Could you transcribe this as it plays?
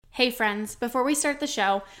Hey friends, before we start the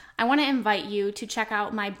show, I want to invite you to check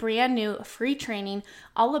out my brand new free training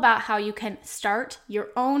all about how you can start your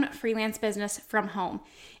own freelance business from home.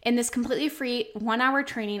 In this completely free 1-hour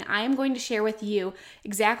training, I am going to share with you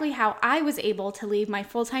exactly how I was able to leave my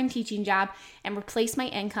full-time teaching job and replace my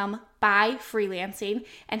income by freelancing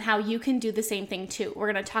and how you can do the same thing too.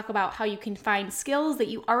 We're going to talk about how you can find skills that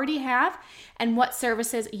you already have and what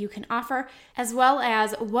services you can offer, as well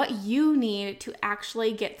as what you need to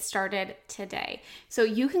actually get started today. So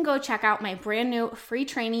you can go check out my brand new free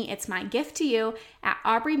training. It's my gift to you at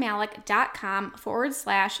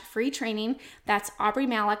aubreemalick.com/free training. That's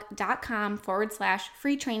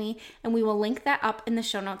aubreemalick.com/free training. And we will link that up in the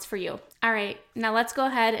show notes for you. All right, now let's go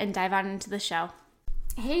ahead and dive on into the show.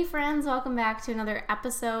 Hey friends, welcome back to another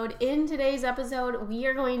episode. In today's episode, we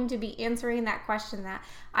are going to be answering that question that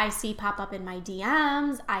I see pop up in my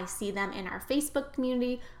DMs. I see them in our Facebook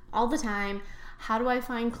community all the time. How do I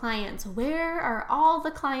find clients? Where are all the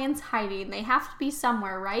clients hiding? They have to be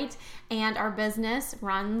somewhere, right? And our business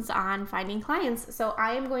runs on finding clients. So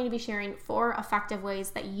I am going to be sharing 4 effective ways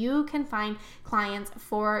that you can find clients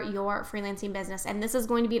for your freelancing business. And this is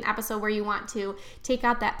going to be an episode where you want to take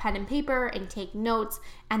out that pen and paper and take notes.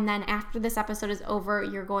 And then after this episode is over,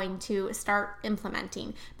 you're going to start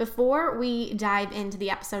implementing. Before we dive into the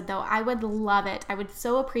episode though, I would love it. I would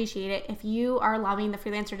so appreciate it if you are loving the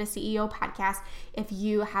Freelancer to CEO podcast. If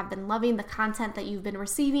you have been loving the content that you've been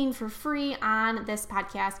receiving for free on this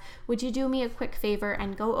podcast, would you do me a quick favor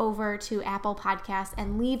and go over to Apple Podcasts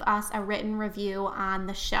and leave us a written review on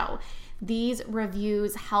the show? These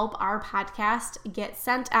reviews help our podcast get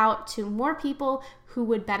sent out to more people who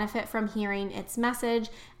would benefit from hearing its message.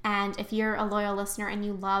 And if you're a loyal listener and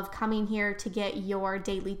you love coming here to get your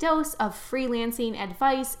daily dose of freelancing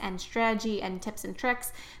advice and strategy and tips and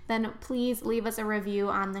tricks, then please leave us a review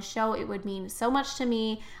on the show. It would mean so much to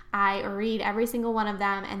me. I read every single one of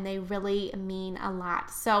them and they really mean a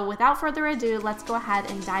lot. So without further ado, let's go ahead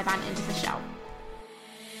and dive on into the show.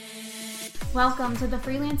 Welcome to the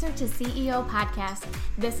Freelancer to CEO podcast.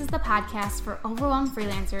 This is the podcast for overwhelmed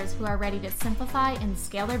freelancers who are ready to simplify and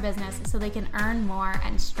scale their business so they can earn more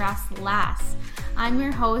and stress less. I'm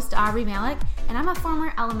your host, Aubrey Malick, and I'm a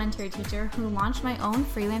former elementary teacher who launched my own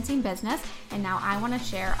freelancing business, and now I want to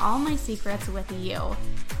share all my secrets with you.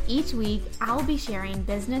 Each week, I'll be sharing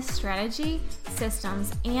business strategy,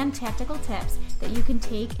 systems, and tactical tips that you can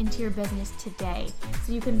take into your business today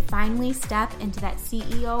so you can finally step into that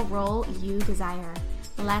CEO role you desire.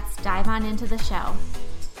 Let's dive on into the show.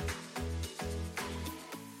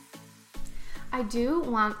 I do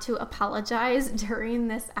want to apologize during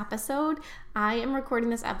this episode. I am recording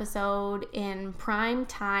this episode in prime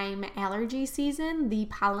time allergy season. The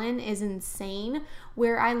pollen is insane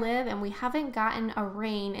where I live, and we haven't gotten a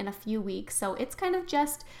rain in a few weeks. So it's kind of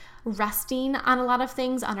just resting on a lot of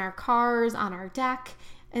things, on our cars, on our deck,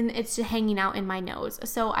 and it's just hanging out in my nose.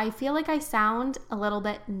 So I feel like I sound a little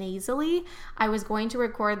bit nasally. I was going to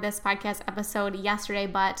record this podcast episode yesterday,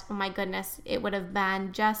 but oh my goodness, it would have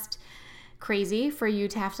been just crazy for you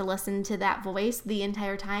to have to listen to that voice the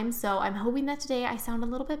entire time. So I'm hoping that today I sound a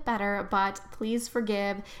little bit better, but please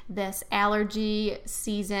forgive this allergy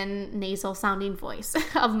season nasal sounding voice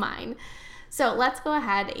of mine. So let's go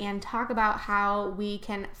ahead and talk about how we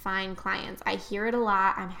can find clients. I hear it a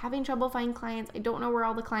lot. I'm having trouble finding clients. I don't know where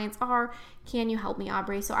all the clients are. Can you help me,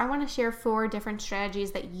 Aubrey? So I want to share 4 different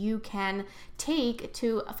strategies that you can take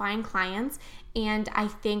to find clients. And I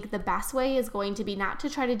think the best way is going to be not to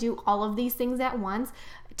try to do all of these things at once.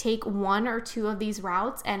 Take 1 or 2 of these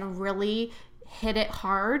routes and really hit it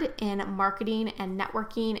hard in marketing and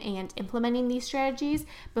networking and implementing these strategies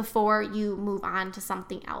before you move on to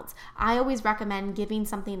something else. I always recommend giving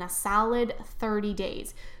something a solid 30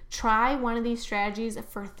 days. Try one of these strategies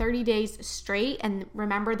for 30 days straight, and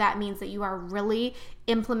remember that means that you are really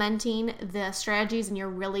implementing the strategies and you're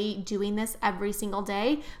really doing this every single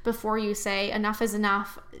day before you say enough is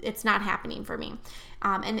enough, it's not happening for me.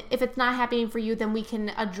 And if it's not happening for you, then we can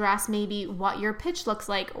address maybe what your pitch looks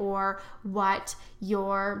like or what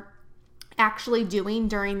you're actually doing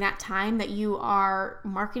during that time that you are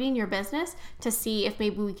marketing your business to see if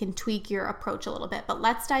maybe we can tweak your approach a little bit. But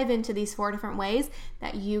let's dive into these 4 different ways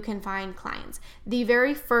that you can find clients. The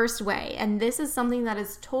very first way, and this is something that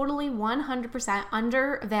is totally 100%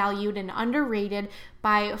 undervalued and underrated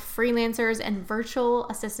by freelancers and virtual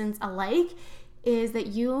assistants alike, is that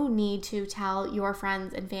you need to tell your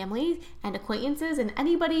friends and family and acquaintances and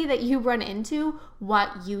anybody that you run into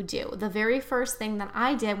what you do. The very first thing that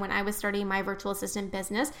I did when I was starting my virtual assistant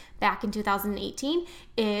business back in 2018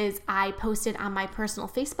 is I posted on my personal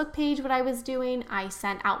Facebook page what I was doing. I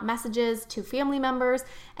sent out messages to family members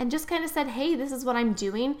and just kind of said, hey, this is what I'm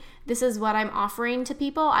doing. This is what I'm offering to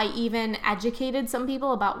people. I even educated some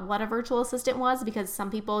people about what a virtual assistant was because some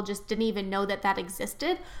people just didn't even know that that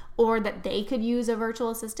existed or that they could use a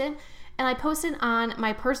virtual assistant. And I posted on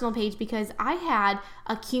my personal page because I had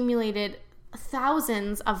accumulated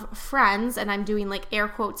thousands of friends, and I'm doing like air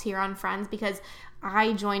quotes here on friends because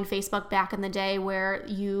I joined Facebook back in the day where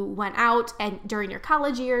you went out and during your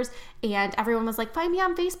college years and everyone was like, find me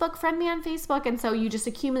on Facebook, friend me on Facebook. And so you just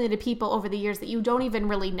accumulated people over the years that you don't even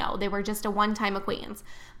really know. They were just a one-time acquaintance.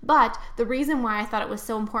 But the reason why I thought it was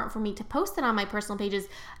so important for me to post it on my personal page is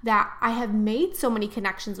that I have made so many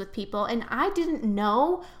connections with people and I didn't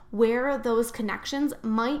know where those connections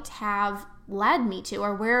might have led me to,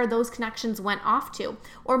 or where those connections went off to,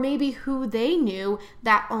 or maybe who they knew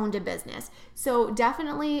that owned a business. So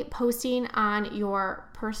definitely posting on your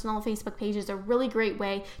personal Facebook page is a really great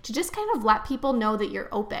way to just kind of let people know that you're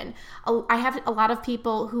open. I have a lot of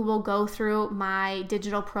people who will go through my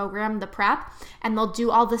digital program, the prep, and they'll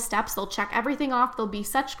do all the steps. They'll check everything off. They'll be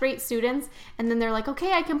such great students. And then they're like,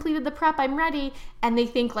 okay, I completed the prep. I'm ready. And they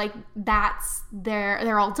think like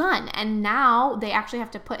they're all done. And now they actually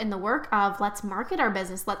have to put in the work of let's market our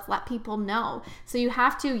business. Let's let people know. So you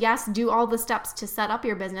have to, yes, do all the steps to set up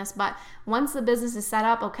your business. But once the business is set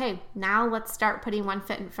up, okay, now let's start putting one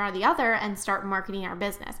foot in front of the other and start marketing our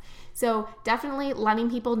business. So definitely letting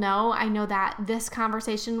people know. I know that this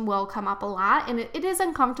conversation will come up a lot and it is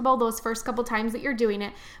uncomfortable those first couple times that you're doing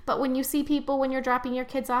it. But when you see people, when you're dropping your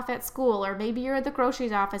kids off at school, or maybe you're at the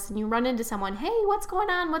grocery office and you run into someone, hey, what's going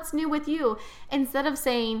on? What's new with you? Instead of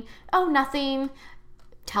saying, oh, nothing,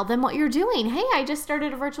 tell them what you're doing. Hey, I just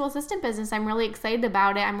started a virtual assistant business. I'm really excited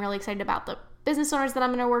about it. I'm really excited about the business owners that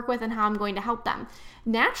I'm going to work with and how I'm going to help them.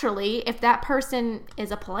 Naturally, if that person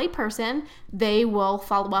is a polite person, they will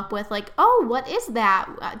follow up with like, oh, what is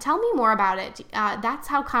that? Tell me more about it. That's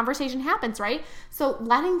how conversation happens, right? So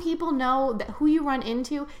letting people know that who you run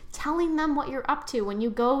into, telling them what you're up to when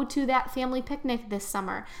you go to that family picnic this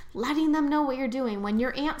summer, letting them know what you're doing. When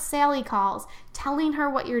your Aunt Sally calls, telling her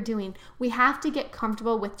what you're doing. We have to get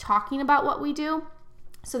comfortable with talking about what we do,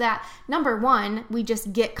 so that, number one, we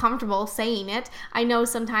just get comfortable saying it. I know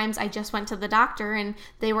sometimes I just went to the doctor and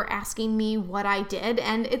they were asking me what I did,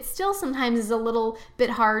 and it still sometimes is a little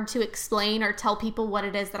bit hard to explain or tell people what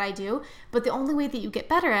it is that I do. But the only way that you get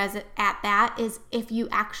better at that is if you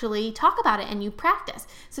actually talk about it and you practice.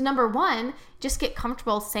 So number one, just get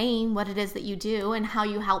comfortable saying what it is that you do and how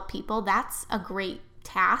you help people. That's a great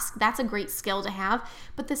task. That's a great skill to have.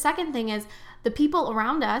 But the second thing is, the people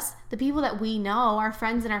around us, the people that we know, our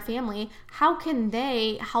friends and our family, how can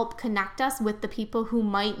they help connect us with the people who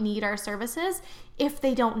might need our services if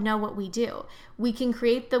they don't know what we do? We can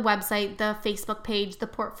create the website, the Facebook page, the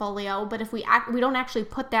portfolio, but if we don't actually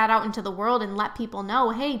put that out into the world and let people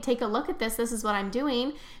know, hey, take a look at this, this is what I'm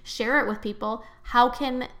doing, share it with people, how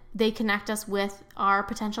can they connect us with our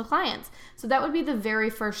potential clients? So that would be the very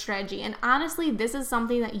first strategy. And honestly, this is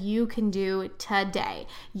something that you can do today.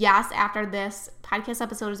 Yes, after this podcast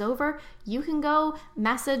episode is over, you can go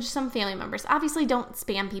message some family members. Obviously, don't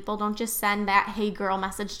spam people. Don't just send that hey girl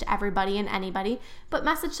message to everybody and anybody, but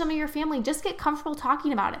message some of your family. Just get comfortable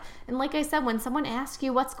talking about it. And like I said, when someone asks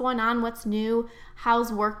you what's going on, what's new,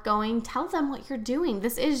 how's work going, tell them what you're doing.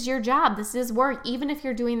 This is your job. This is work. Even if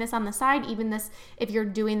you're doing this on the side, if you're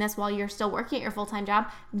doing this while you're still working at your full-time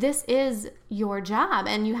job, this is your job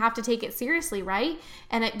and you have to take it seriously, right?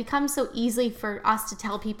 And it becomes so easy for us to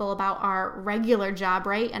tell people about our regular job,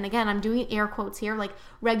 right? And again, I'm doing air quotes here, like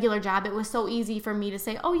regular job. It was so easy for me to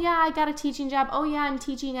say, oh yeah, I got a teaching job. Oh yeah, I'm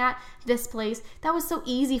teaching at this place. That was so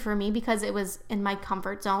easy for me because it was in my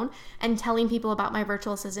comfort zone, and telling people about my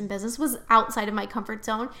virtual assistant business was outside of my comfort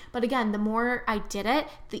zone. But again, the more I did it,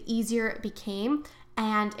 the easier it became.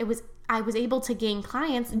 And I was able to gain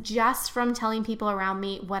clients just from telling people around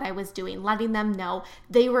me what I was doing, letting them know.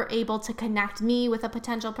 They were able to connect me with a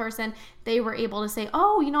potential person. They were able to say,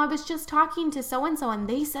 oh, I was just talking to so-and-so and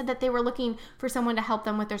they said that they were looking for someone to help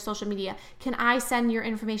them with their social media. Can I send your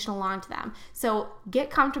information along to them? So get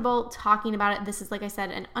comfortable talking about it. This is, like I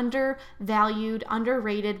said, an undervalued,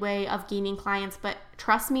 underrated way of gaining clients. But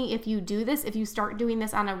trust me, if you do this, if you start doing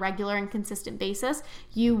this on a regular and consistent basis,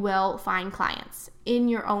 you will find clients in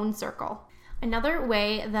your own circle. Another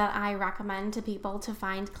way that I recommend to people to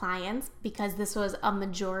find clients, because this was a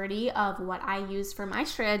majority of what I used for my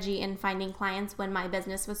strategy in finding clients when my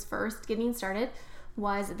business was first getting started,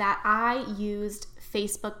 was that I used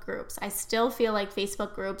Facebook groups. I still feel like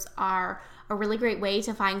Facebook groups are a really great way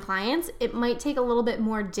to find clients. It might take a little bit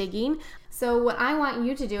more digging. So what I want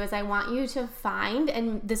you to do is I want you to find,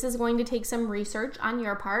 and this is going to take some research on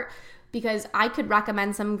your part, because I could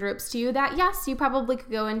recommend some groups to you that, yes, you probably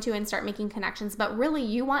could go into and start making connections, but really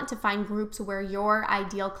you want to find groups where your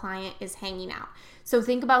ideal client is hanging out. So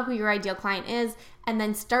think about who your ideal client is, and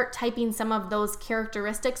then start typing some of those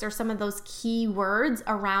characteristics or some of those keywords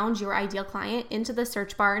around your ideal client into the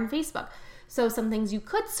search bar in Facebook. So some things you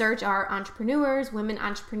could search are entrepreneurs, women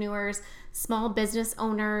entrepreneurs, small business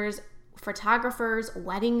owners, photographers,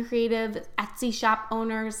 wedding creatives, Etsy shop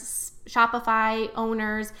owners, Shopify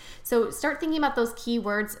owners. So start thinking about those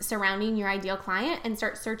keywords surrounding your ideal client and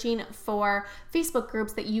start searching for Facebook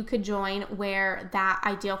groups that you could join where that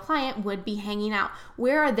ideal client would be hanging out.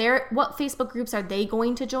 What Facebook groups are they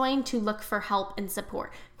going to join to look for help and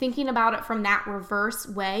support? Thinking about it from that reverse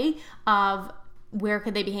way of where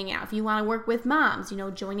could they be hanging out? If you want to work with moms,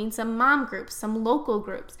 joining some mom groups, some local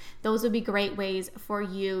groups, those would be great ways for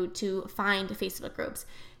you to find Facebook groups.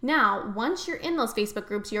 Now, once you're in those Facebook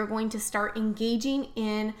groups, you're going to start engaging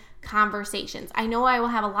in conversations. I know I will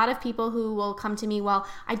have a lot of people who will come to me, well,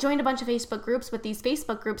 I joined a bunch of Facebook groups, but these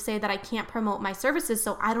Facebook groups say that I can't promote my services,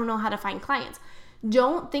 so I don't know how to find clients.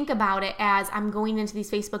 Don't think about it as I'm going into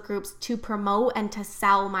these Facebook groups to promote and to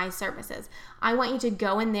sell my services. I want you to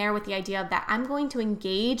go in there with the idea of that I'm going to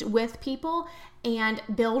engage with people and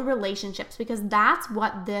build relationships, because that's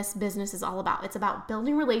what this business is all about. It's about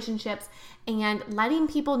building relationships and letting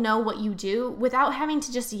people know what you do without having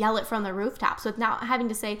to just yell it from the rooftops, without having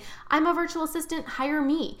to say, I'm a virtual assistant, hire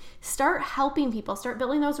me. Start helping people, start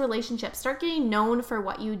building those relationships, start getting known for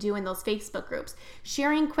what you do in those Facebook groups,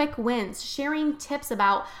 sharing quick wins, sharing tips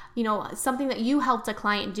about, something that you helped a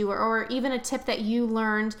client do, or even a tip that you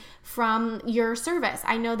learned from your service.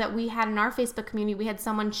 I know that we had in our Facebook community, we had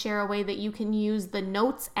someone share a way that you can use the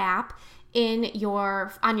Notes app on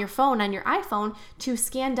your phone, on your iPhone, to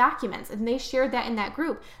scan documents, and they shared that in that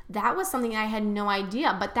group. That was something I had no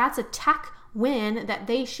idea, but that's a tech win that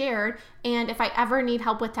they shared. And if I ever need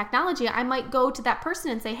help with technology, I might go to that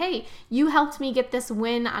person and say, hey, you helped me get this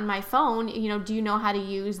win on my phone. Do you know how to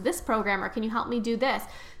use this program, or can you help me do this?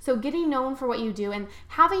 So getting known for what you do and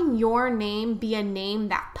having your name be a name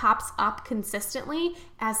that pops up consistently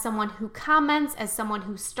as someone who comments, as someone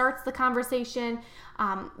who starts the conversation,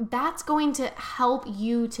 that's going to help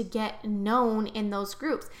you to get known in those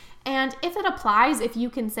groups. And if it applies, if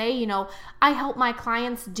you can say, I help my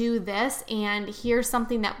clients do this, and here's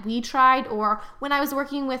something that we tried, or when I was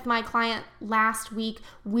working with my client last week,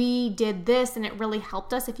 we did this and it really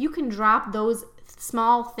helped us. If you can drop those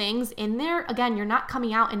small things in there, again, you're not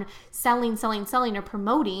coming out and selling or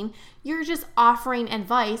promoting, you're just offering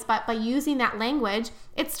advice. But by using that language,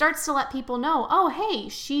 it starts to let people know, oh, hey,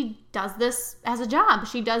 she does this as a job.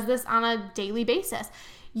 She does this on a daily basis.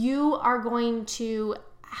 You are going to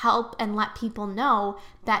help and let people know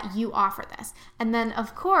that you offer this. And then,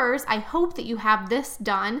 of course, I hope that you have this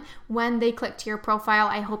done when they click to your profile.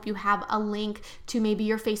 I hope you have a link to maybe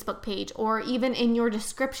your Facebook page, or even in your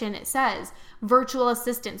description it says virtual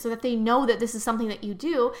assistant, so that they know that this is something that you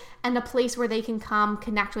do, and a place where they can come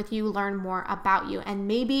connect with you, learn more about you, and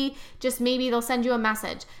maybe, just maybe, they'll send you a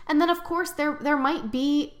message. And then, of course, there might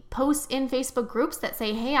be posts in Facebook groups that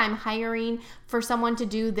say, hey, I'm hiring for someone to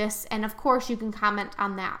do this, and of course you can comment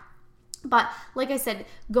on that. But like I said,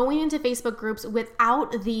 going into Facebook groups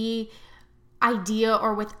without the idea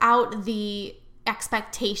or without the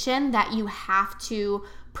expectation that you have to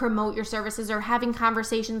promote your services, or having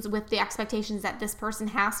conversations with the expectations that this person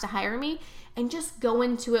has to hire me, and just go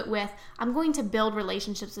into it with, I'm going to build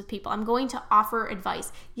relationships with people. I'm going to offer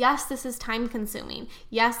advice. Yes, this is time consuming.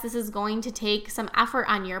 Yes, this is going to take some effort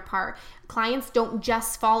on your part. Clients don't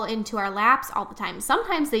just fall into our laps all the time.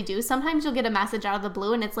 Sometimes they do. Sometimes you'll get a message out of the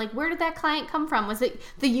blue and it's like, where did that client come from? Was it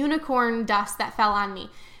the unicorn dust that fell on me?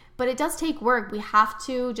 But it does take work. We have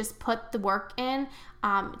to just put the work in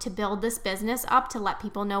to build this business up, to let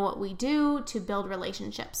people know what we do, to build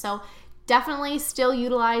relationships. So definitely still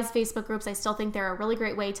utilize Facebook groups. I still think they're a really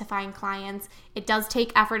great way to find clients. It does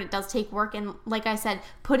take effort. It does take work. And like I said,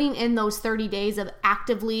 putting in those 30 days of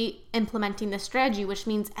actively implementing the strategy, which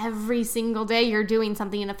means every single day you're doing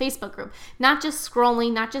something in a Facebook group, not just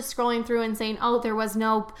scrolling through and saying, oh, there was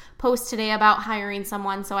no post today about hiring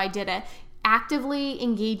someone, so I did it. actively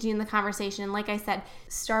engaging in the conversation. Like I said,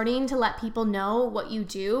 starting to let people know what you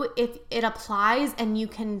do. If it applies and you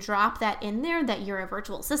can drop that in there, that you're a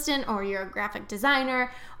virtual assistant or you're a graphic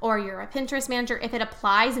designer or you're a Pinterest manager, if it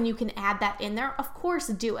applies and you can add that in there, of course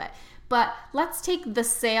do it. But let's take the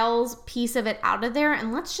sales piece of it out of there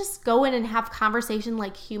and let's just go in and have conversation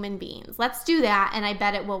like human beings. Let's do that, and I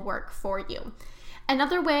bet it will work for you.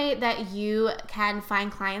 Another way that you can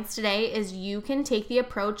find clients today is you can take the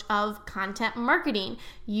approach of content marketing.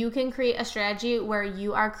 You can create a strategy where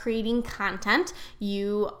you are creating content.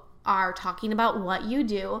 You are talking about what you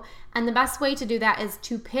do. And the best way to do that is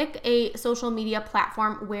to pick a social media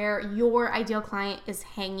platform where your ideal client is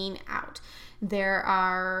hanging out. There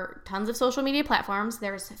are tons of social media platforms.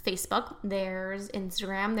 There's Facebook, there's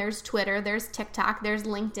Instagram, there's Twitter, there's TikTok, there's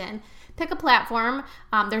LinkedIn. Pick a platform.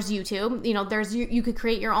 There's YouTube. You could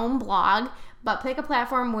create your own blog, but pick a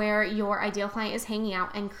platform where your ideal client is hanging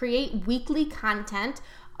out and create weekly content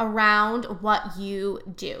around what you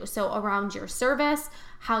do. So around your service,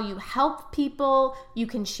 how you help people. You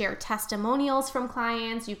can share testimonials from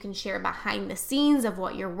clients. You can share behind the scenes of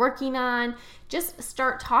what you're working on. Just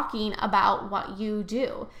start talking about what you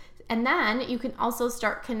do. And then you can also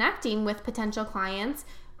start connecting with potential clients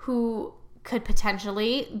who could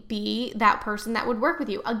potentially be that person that would work with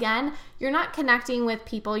you. Again, you're not connecting with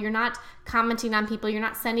people. You're not commenting on people. You're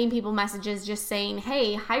not sending people messages just saying,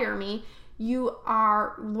 hey, hire me. You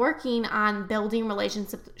are working on building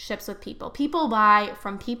relationships with people. People buy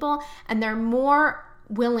from people, and they're more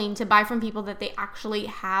willing to buy from people that they actually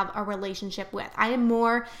have a relationship with. I am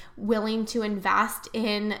more willing to invest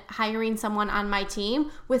in hiring someone on my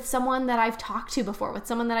team with someone that I've talked to before, with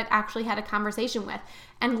someone that I've actually had a conversation with,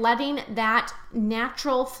 and letting that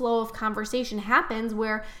natural flow of conversation happens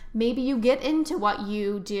where maybe you get into what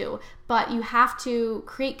you do, but you have to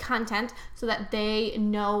create content so that they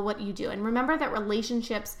know what you do. And remember that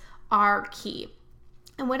relationships are key.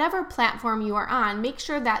 And whatever platform you are on, make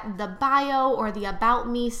sure that the bio or the About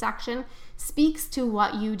Me section speaks to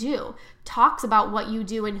what you do, talks about what you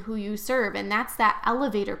do and who you serve. And that's that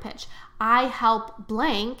elevator pitch. I help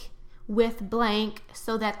blank with blank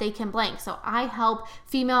so that they can blank. So I help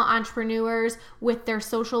female entrepreneurs with their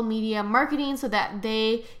social media marketing so that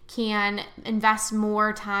they can invest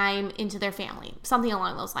more time into their family. Something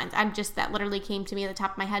along those lines. That literally came to me at the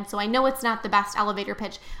top of my head. So I know it's not the best elevator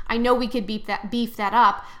pitch. I know we could beef that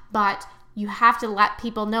up, but you have to let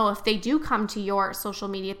people know if they do come to your social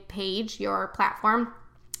media page, your platform,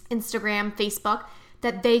 Instagram, Facebook,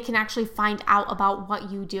 that they can actually find out about what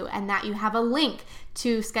you do and that you have a link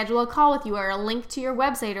to schedule a call with you or a link to your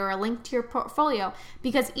website or a link to your portfolio.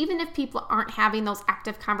 Because even if people aren't having those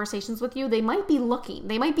active conversations with you, they might be looking,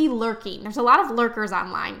 they might be lurking. There's a lot of lurkers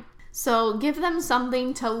online. So give them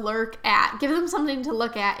something to lurk at. Give them something to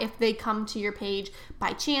look at if they come to your page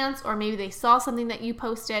by chance, or maybe they saw something that you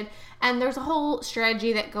posted. And there's a whole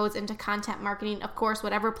strategy that goes into content marketing. Of course,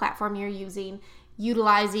 whatever platform you're using,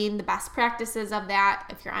 utilizing the best practices of that.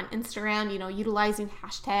 If you're on Instagram, utilizing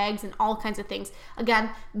hashtags and all kinds of things.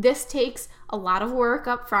 Again, this takes a lot of work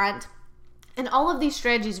up front. And all of these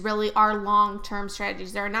strategies really are long-term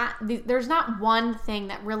strategies. There's not one thing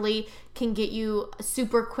that really can get you a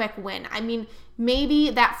super quick win. I mean,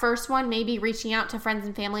 maybe that first one, maybe reaching out to friends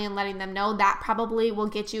and family and letting them know, that probably will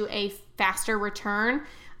get you a faster return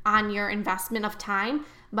on your investment of time.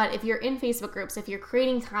 But if you're in Facebook groups, if you're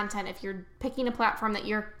creating content, if you're picking a platform that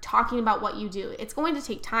you're talking about what you do, it's going to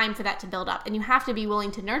take time for that to build up, and you have to be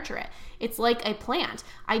willing to nurture it. It's like a plant.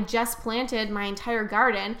 I just planted my entire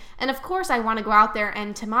garden, and of course I want to go out there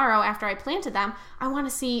and tomorrow after I planted them, I want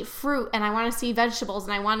to see fruit and I want to see vegetables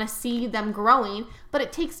and I want to see them growing, but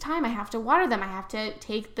it takes time. I have to water them. I have to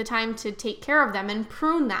take the time to take care of them and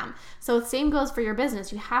prune them. So the same goes for your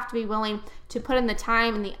business. You have to be willing to put in the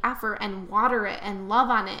time and the effort and water it and love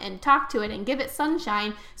on it and talk to it and give it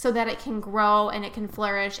sunshine so that it can grow and it can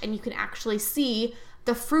flourish and you can actually see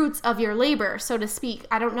the fruits of your labor, so to speak.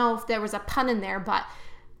 I don't know if there was a pun in there, but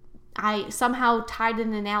I somehow tied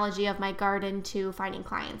an analogy of my garden to finding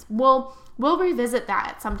clients. We'll revisit that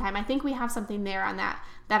at some time. I think we have something there on that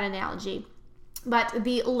analogy. But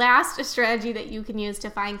the last strategy that you can use to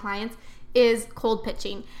find clients is cold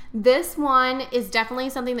pitching. This one is definitely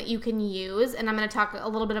something that you can use, and I'm going to talk a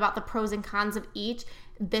little bit about the pros and cons of each.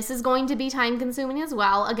 This is going to be time consuming as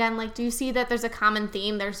well. Again, do you see that there's a common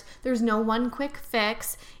theme? There's no one quick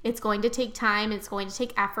fix. It's going to take time. It's going to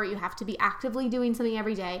take effort. You have to be actively doing something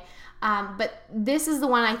every day. But this is the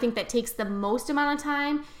one I think that takes the most amount of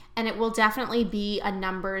time, and it will definitely be a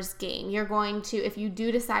numbers game. You're going to, if you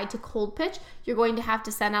do decide to cold pitch, you're going to have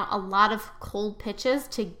to send out a lot of cold pitches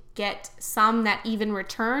to get some that even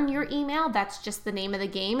return your email. That's just the name of the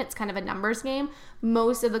game. It's kind of a numbers game.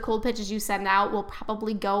 Most of the cold pitches you send out will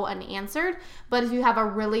probably go unanswered, but if you have a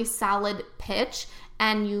really solid pitch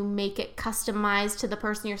and you make it customized to the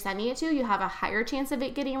person you're sending it to, you have a higher chance of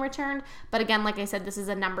it getting returned. But again, like I said, this is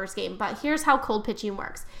a numbers game. But here's how cold pitching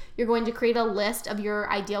works. You're going to create a list of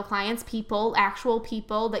your ideal clients, people, actual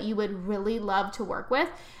people that you would really love to work with,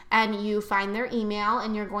 and you find their email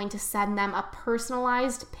and you're going to send them a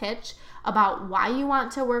personalized pitch about why you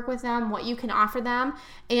want to work with them, what you can offer them.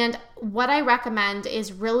 And what I recommend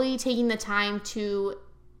is really taking the time to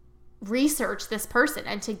research this person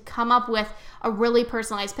and to come up with a really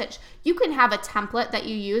personalized pitch. You can have a template that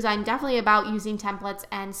you use. I'm definitely about using templates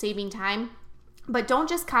and saving time, but don't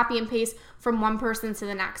just copy and paste from one person to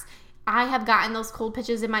the next. I have gotten those cold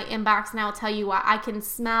pitches in my inbox, and I'll tell you what, I can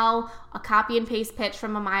smell a copy and paste pitch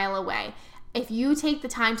from a mile away. If you take the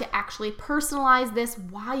time to actually personalize this,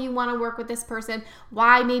 why you want to work with this person,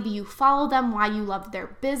 why maybe you follow them, why you love their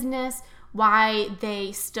business, why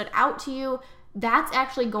they stood out to you, that's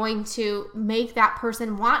actually going to make that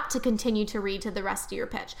person want to continue to read to the rest of your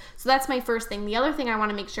pitch. So that's my first thing. The other thing I want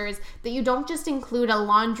to make sure is that you don't just include a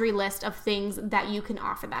laundry list of things that you can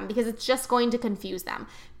offer them, because it's just going to confuse them.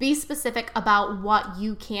 Be specific about what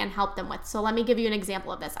you can help them with. So let me give you an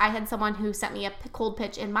example of this. I had someone who sent me a cold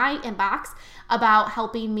pitch in my inbox about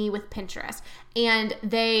helping me with Pinterest, and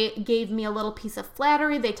they gave me a little piece of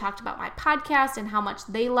flattery. They talked about my podcast and how much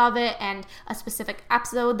they love it and a specific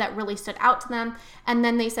episode that really stood out to them. And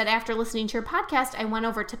then they said, after listening to your podcast, I went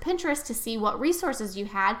over to Pinterest to see what resources you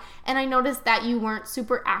had, and I noticed that you weren't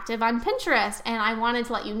super active on Pinterest. And I wanted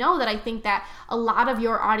to let you know that I think that a lot of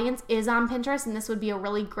your audience is on Pinterest, and this would be a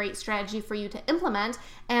really great strategy for you to implement.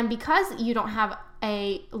 And because you don't have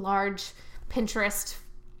a large Pinterest,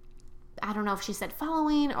 I don't know if she said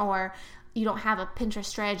following, or you don't have a Pinterest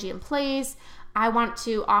strategy in place, I want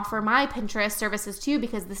to offer my Pinterest services to you,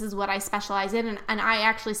 because this is what I specialize in. And I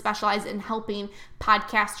actually specialize in helping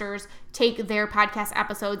podcasters take their podcast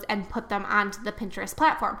episodes and put them onto the Pinterest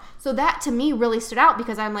platform. So that to me really stood out,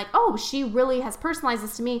 because I'm like, oh, she really has personalized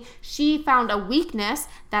this to me. She found a weakness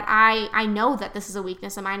that I know that this is a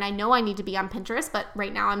weakness of mine. I know I need to be on Pinterest, but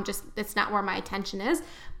right now it's not where my attention is.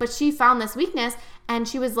 But she found this weakness, and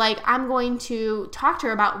she was like, I'm going to talk to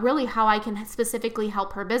her about really how I can specifically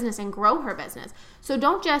help her business and grow her business. So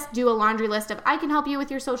don't just do a laundry list of, I can help you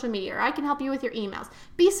with your social media, or I can help you with your emails.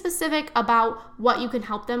 Be specific about what you can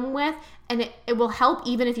help them with, and it will help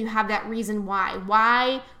even if you have that reason why.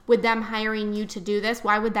 Why would them hiring you to do this?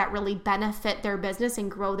 Why would that really benefit their business and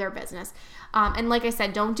grow their business? And like I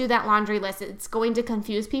said, don't do that laundry list. It's going to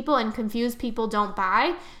confuse people, and confused people don't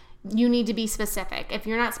buy. You need to be specific. If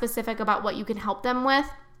you're not specific about what you can help them with,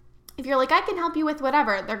 if you're like, I can help you with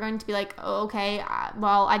whatever, they're going to be like, oh, okay,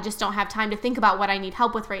 well, I just don't have time to think about what I need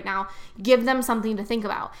help with right now. Give them something to think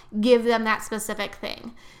about. Give them that specific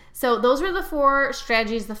thing. So those are the 4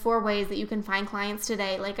 strategies, the 4 ways that you can find clients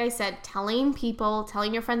today. Like I said, telling people,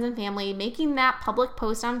 telling your friends and family, making that public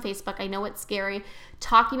post on Facebook. I know it's scary.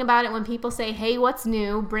 Talking about it when people say, hey, what's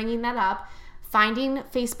new? Bringing that up. Finding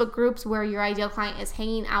Facebook groups where your ideal client is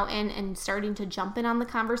hanging out in and starting to jump in on the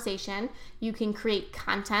conversation. You can create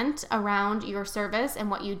content around your service and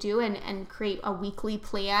what you do, and create a weekly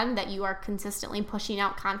plan that you are consistently pushing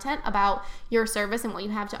out content about your service and what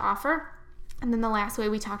you have to offer. And then the last way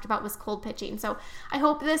we talked about was cold pitching. So I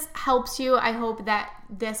hope this helps you. I hope that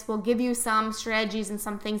this will give you some strategies and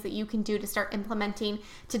some things that you can do to start implementing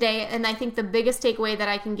today. And I think the biggest takeaway that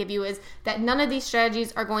I can give you is that none of these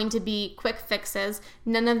strategies are going to be quick fixes.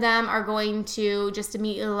 None of them are going to just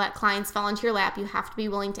immediately let clients fall into your lap. You have to be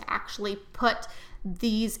willing to actually put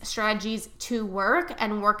these strategies to work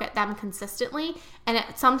and work at them consistently. And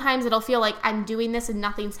sometimes it'll feel like I'm doing this and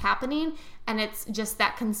nothing's happening. And it's just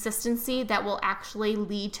that consistency that will actually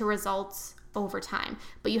lead to results over time.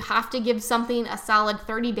 But you have to give something a solid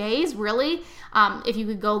 30 days, really. If you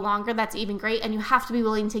could go longer, that's even great. And you have to be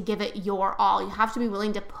willing to give it your all. You have to be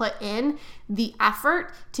willing to put in the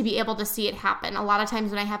effort to be able to see it happen. A lot of times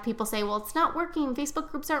when I have people say, well, it's not working, Facebook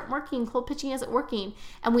groups aren't working, cold pitching isn't working,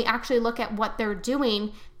 and we actually look at what they're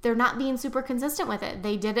doing, they're not being super consistent with it.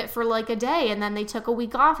 They did it for like a day, and then they took a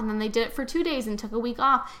week off, and then they did it for 2 days and took a week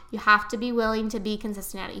off. You have to be willing to be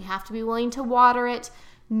consistent at it. You have to be willing to water it.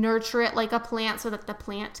 nurture it like a plant so that the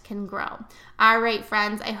plant can grow. All right,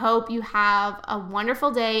 friends, I hope you have a wonderful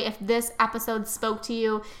day. If this episode spoke to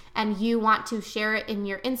you and you want to share it in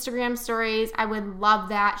your Instagram stories, I would love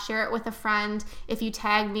that. Share it with a friend. If you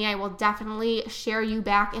tag me, I will definitely share you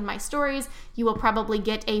back in my stories. You will probably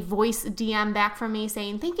get a voice DM back from me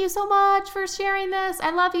saying, thank you so much for sharing this.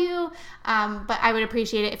 I love you. But I would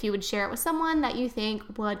appreciate it if you would share it with someone that you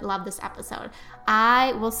think would love this episode.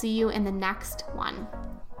 I will see you in the next one.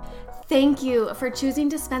 Thank you for choosing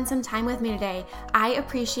to spend some time with me today. I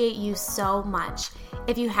appreciate you so much.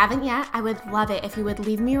 If you haven't yet, I would love it if you would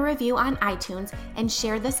leave me a review on iTunes and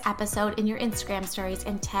share this episode in your Instagram stories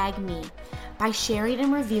and tag me. By sharing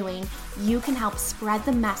and reviewing, you can help spread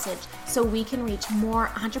the message so we can reach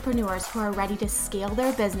more entrepreneurs who are ready to scale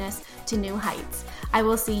their business to new heights. I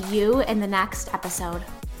will see you in the next episode.